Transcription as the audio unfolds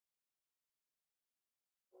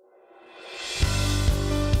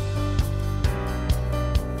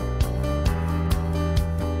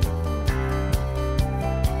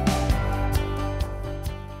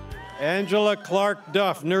Angela Clarke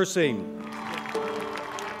Duff, nursing.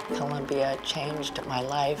 Columbia changed my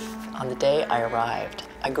life on the day I arrived.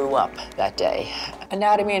 I grew up that day.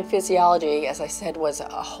 Anatomy and physiology, as I said, was a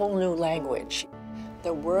whole new language.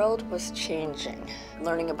 The world was changing.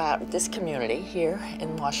 Learning about this community here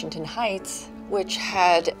in Washington Heights, which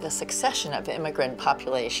had a succession of immigrant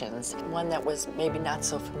populations, one that was maybe not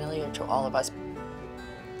so familiar to all of us.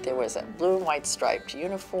 There was a blue and white striped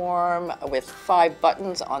uniform with 5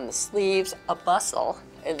 buttons on the sleeves, a bustle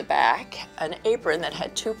in the back, an apron that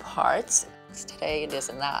had 2 parts. Today it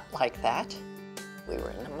is not like that. We were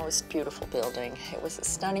in the most beautiful building. It was a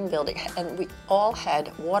stunning building, and we all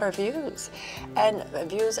had water views and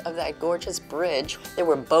views of that gorgeous bridge. There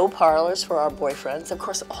were beau parlors for our boyfriends. Of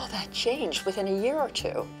course, all that changed within a year or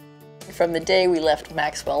two. From the day we left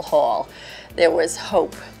Maxwell Hall, there was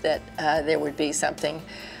hope that there would be something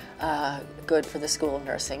good for the School of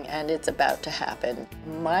Nursing, and it's about to happen.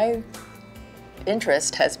 My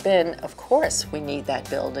interest has been, of course, we need that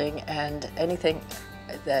building, and anything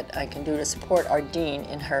that I can do to support our dean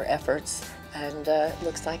in her efforts, and it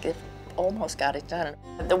looks like it almost got it done.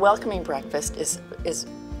 The welcoming breakfast is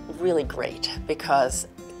really great because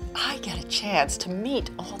I get a chance to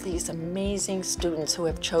meet all these amazing students who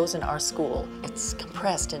have chosen our school. It's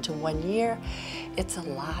compressed into 1 year. It's a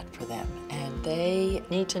lot for them, and they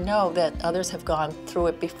need to know that others have gone through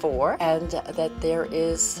it before and that there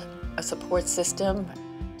is a support system.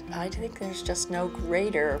 I think there's just no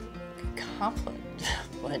greater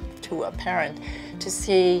compliment to a parent to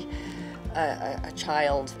see a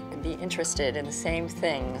child be interested in the same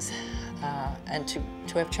things and to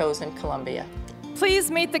have chosen Columbia.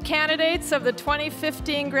 Please meet the candidates of the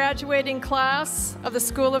 2015 graduating class of the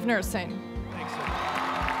School of Nursing. Thanks,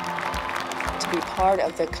 To be part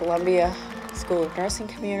of the Columbia School of Nursing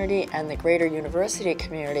community and the greater university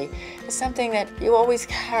community is something that you always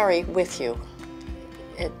carry with you.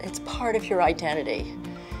 It's part of your identity.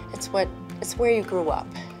 It's where you grew up.